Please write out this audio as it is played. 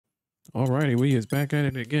Alrighty, we is back at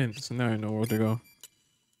it again. So now I know where to go.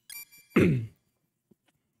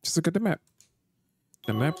 Just look at the map.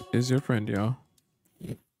 The map is your friend, y'all.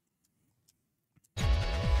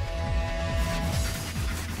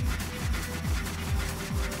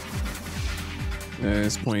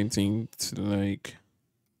 It's pointing to like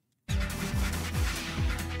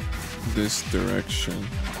this direction.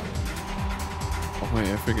 Oh wait,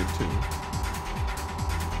 I figured too.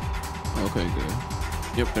 Okay, good.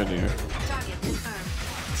 Yep, they're there. Target confirmed.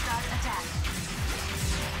 Start attack.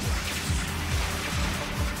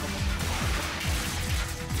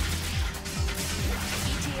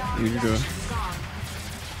 ETR Here you go. reaction gone.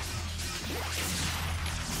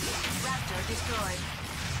 Raptor destroyed.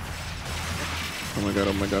 Oh my god,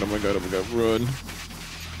 oh my god, oh my god, oh my god, run.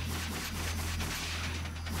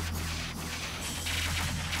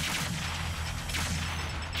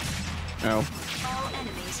 Ow. All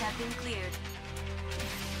enemies have been cleared.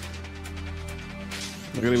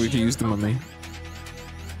 Look at it, we can use them on me.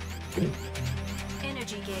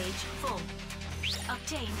 Energy gauge full.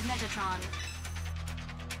 Obtained Metatron.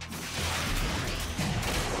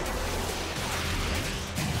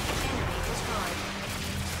 Enemy destroyed.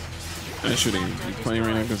 I shouldn't even be playing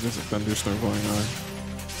right now because there's a thunderstorm going on.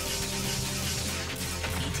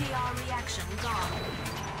 ETR reaction gone.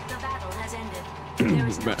 The battle has ended. There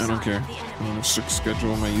is no But I don't sign care. of the I'm enemy. on a strict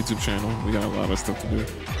schedule on my YouTube channel. We got a lot of stuff to do.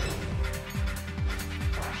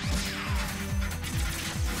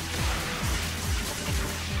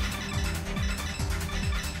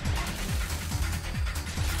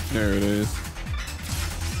 There it is.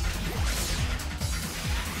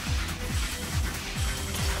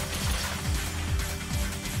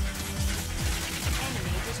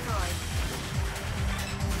 Enemy destroyed.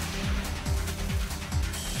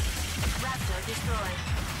 Raptor destroyed.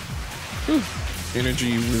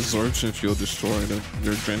 Energy resorption if you'll destroy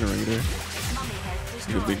your generator. Mummy head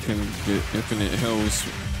So they destroyed. can get infinite health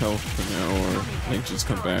now, or they just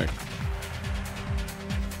come back.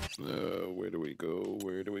 Where do we go?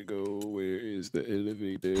 Where do we go? Where is the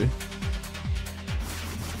elevator?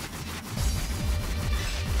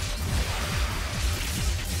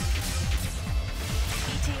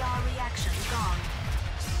 ETR reaction gone.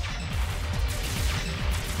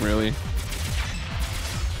 Really?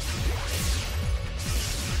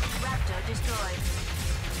 Raptor destroyed.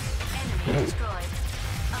 Enemy destroyed.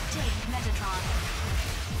 Obtained Metatron.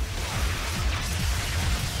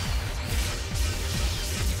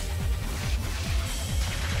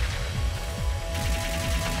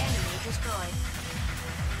 Enemy destroyed.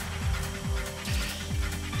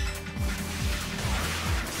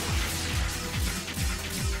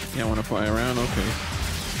 Yeah, I want to fly around? Okay.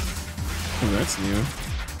 Oh, that's new.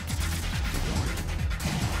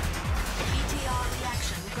 ETR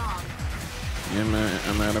reaction gone. Yeah,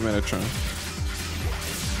 I'm out of Metatron.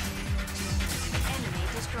 Enemy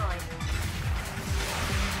destroyed.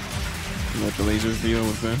 Let the lasers deal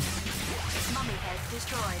with them. Mummy head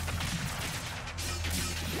destroyed.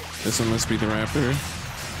 This one must be the Raptor.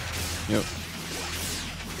 Yep.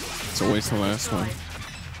 It's always the last one.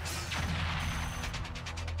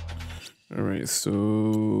 Alright, so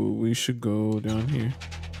we should go down here.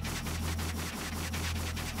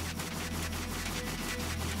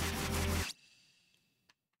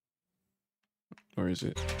 Or is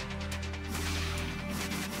it?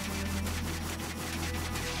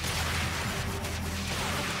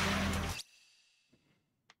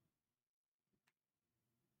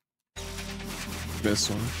 This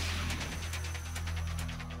one.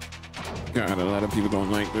 God, a lot of people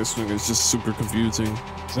don't like this one. It's just super confusing.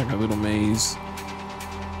 It's like a little maze.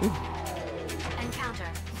 Ooh. Encounter.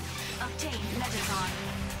 Obtained Metatron.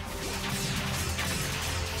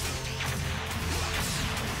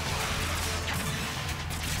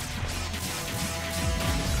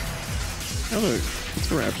 Oh look,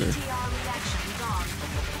 it's a raptor. ETR reaction gone.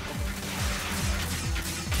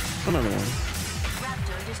 Another one.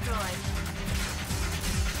 Raptor destroyed.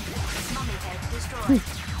 Mummy head destroyed.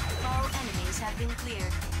 All enemies have been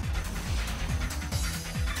cleared.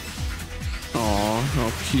 Aw, how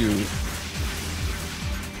cute.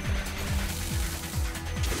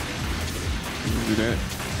 Do that.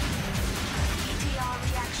 ETR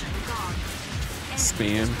reaction gone. Enemy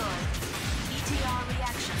Spam. destroyed. ETR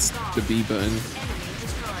reaction gone. The B button. Enemy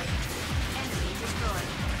destroyed. Enemy destroyed.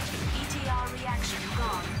 ETR reaction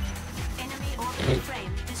gone. Enemy orbital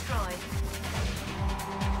frame destroyed.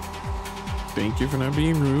 Thank you for not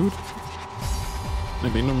being rude.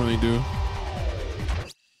 Like they normally do.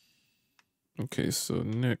 Okay, so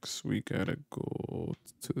next we gotta go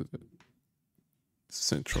to the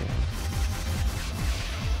central.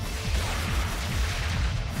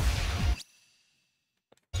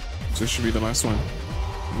 This should be the last one.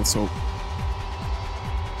 Let's hope.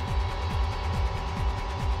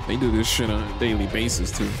 They do this shit on a daily basis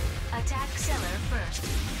too. Attack seller first.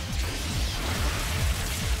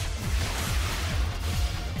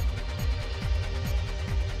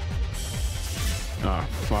 Ah,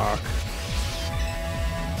 fuck.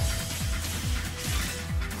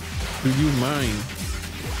 Do you mind?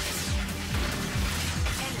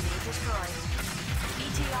 Enemy destroyed.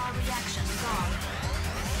 BTR reaction gone.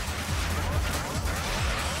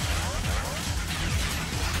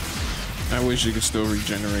 I wish you could still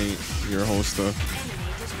regenerate your whole stuff.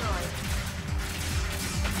 Enemy destroyed.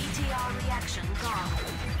 BTR reaction gone.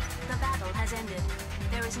 The battle has ended.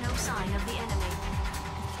 There is no sign of the enemy.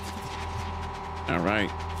 All right.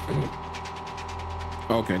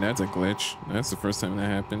 Okay, that's a glitch. That's the first time that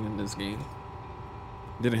happened in this game.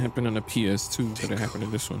 Didn't happen on the PS2, but it happened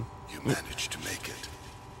in this one. You managed to make it,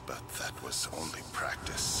 but that was only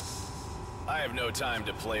practice. I have no time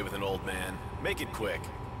to play with an old man. Make it quick.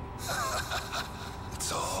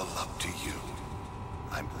 It's all up to you.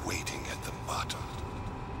 I'm waiting at the bottom.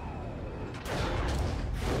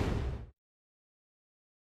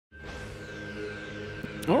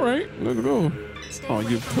 All right, let's go. Stay Oh,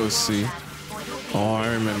 away you from the pussy. wall, Chad, or you'll be Oh, I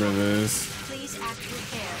in remember trouble. this. Please act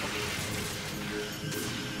with care.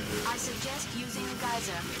 I suggest using a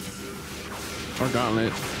geyser. Or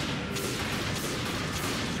gauntlet.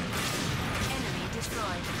 Enemy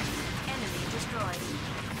destroyed. Enemy destroyed.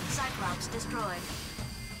 Cyclops destroyed.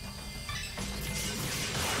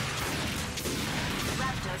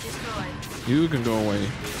 Raptor destroyed. You can go away.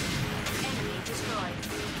 Enemy destroyed.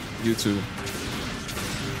 You too.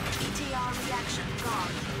 ETR reaction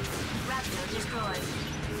gone. Raptor destroyed.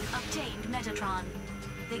 Obtained Metatron.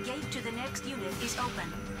 The gate to the next unit is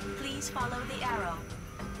open. Please follow the arrow.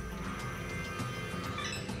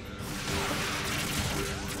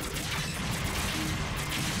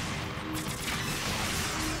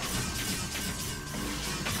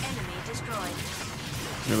 Enemy destroyed.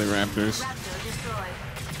 Really, Raptors. Raptor destroyed.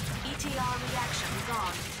 ETR reaction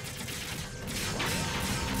gone.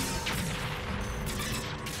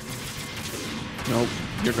 Nope,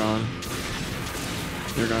 you're gone.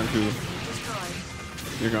 You're gone too. Enemy destroyed.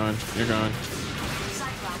 You're gone. You're gone.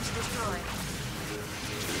 Cyclops destroyed.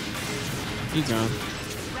 He's gone.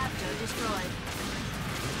 Raptor destroyed.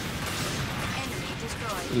 Enemy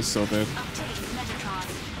destroyed. He's so dead. Obtained Metatron.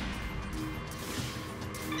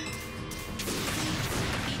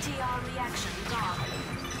 ETR reaction gone.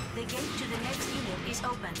 The gate to the next unit is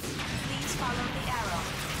open. Please follow the arrow.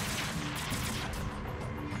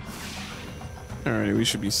 Alright, we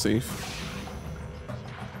should be safe.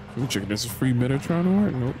 Let me check. There's a free Metatron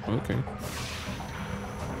or nope. Okay. I'm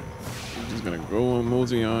just gonna go and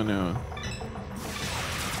mosey on now.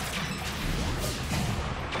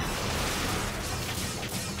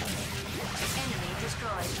 Enemy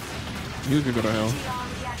destroyed. You can go to hell. ETR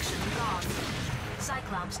reaction gone.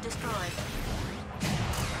 Cyclops destroyed.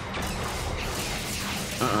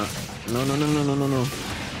 No, no, no, no, no, no, no.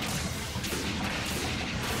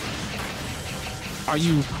 Are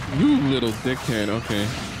you little dickhead? Okay.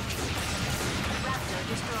 Raptor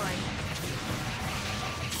destroyed.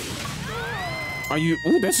 Are you?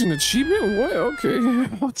 Oh, that's an achievement. What? Okay,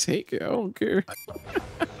 I'll take it. I don't care.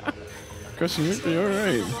 Crushing victory. All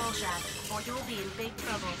right. The wall shack, or you'll be in big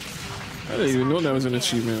trouble. I didn't even know that was an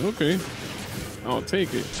achievement. Okay, I'll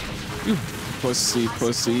take it. You pussy,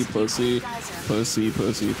 pussy, pussy, pussy, pussy,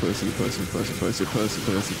 pussy, pussy, pussy, pussy, pussy,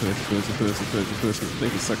 pussy, pussy, pussy, pussy, pussy, pussy. They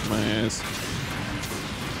can suck my ass.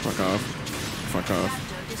 Fuck off. Fuck off.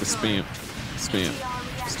 Just spam. Spam.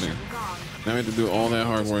 Spam. Now we have to do all that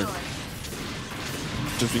hard work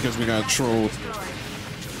just because we got trolled.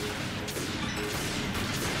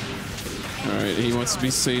 Alright, he wants to be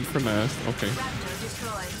saved for last. Okay.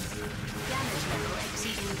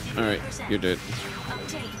 Alright, you're dead.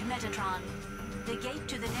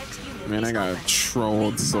 Man, I got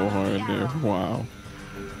trolled so hard there. Wow.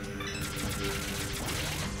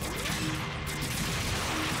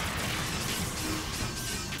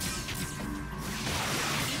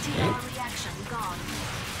 Reaction gone.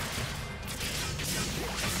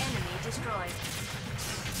 Enemy destroyed.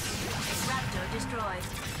 Raptor destroyed.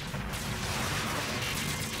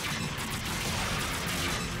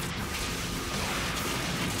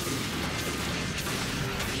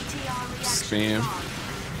 ETR reaction Spam. gone.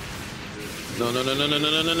 No, no, no, no, no, no,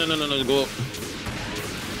 no, no, no, no, no, go up.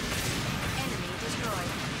 Enemy destroyed.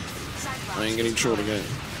 Cyclops I ain't getting trolled destroyed. again.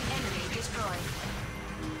 Enemy destroyed.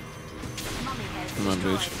 Mummy head Come on,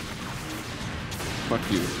 destroyed. bitch. Fuck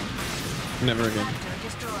you. Never again. Raptor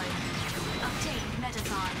destroyed. Obtained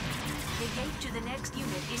Metatron. The gate to the next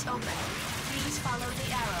unit is open. Please follow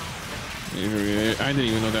the arrow. I didn't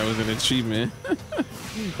even know that was an achievement.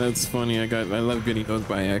 That's funny. I love getting those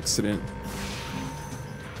by accident.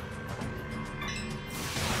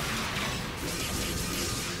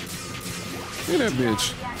 Look at that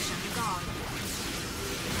bitch. Reaction gone.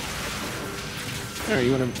 Alright,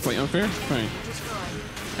 you wanna play unfair? Fine.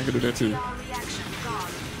 Destroyed. I could do that too. PR reaction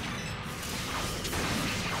gone.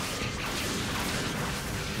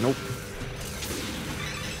 Nope.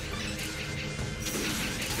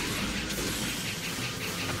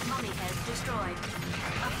 Mummy head destroyed.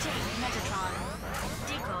 Obtain Metatron.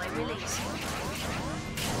 Decoy release.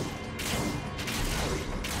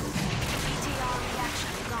 BTR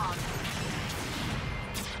reaction gone.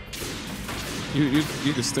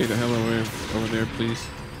 You can stay the hell over there, please.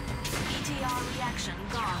 BTR reaction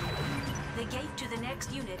gone. The gate to the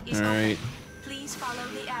next unit is All right. open. Please follow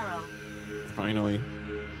the arrow. Finally.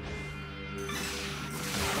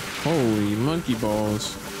 Holy monkey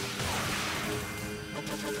balls.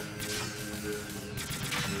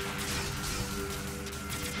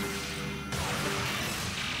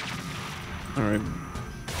 All right,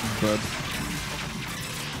 bud.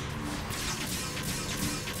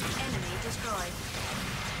 Enemy destroyed.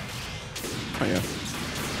 Oh yeah.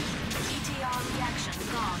 BTR reaction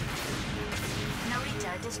gone.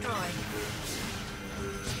 Narita destroyed.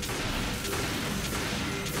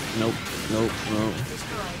 Nope. Nope. Nope.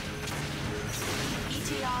 Destroyed.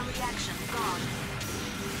 BTR reaction gone.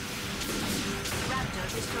 Raptor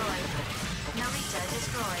destroyed. Narita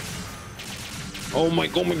destroyed. Oh my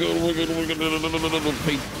god. Oh my god. Oh my god. Oh my god. No, no, no, no, no, no.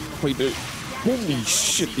 Wait there. Holy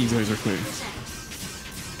shit, these guys are quick.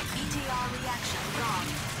 BTR reaction gone.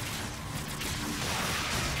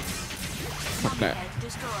 Fuck that. Head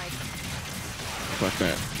destroyed. Fuck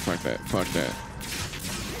that. Fuck that. Fuck that.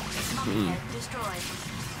 Mummy head destroyed.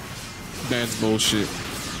 That's bullshit.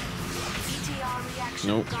 BTR reaction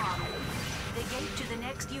Nope. gone. The gate to the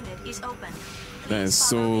next unit is open. That's Please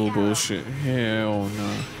follow so the arrow. bullshit. Hell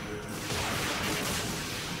no.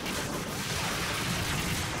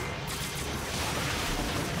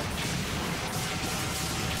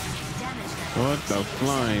 Damage level What the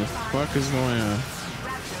flying fuck is going on?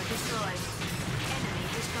 Raptor destroyed. Enemy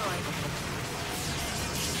destroyed.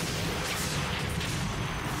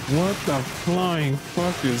 What the flying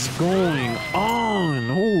fuck is going on?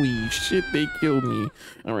 Holy shit, they killed me.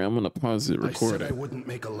 Alright, I'm gonna pause it, I record said I it. wouldn't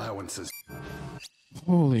make allowances.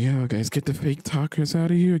 Holy hell, guys, get the fake talkers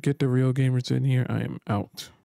out of here, get the real gamers in here. I am out.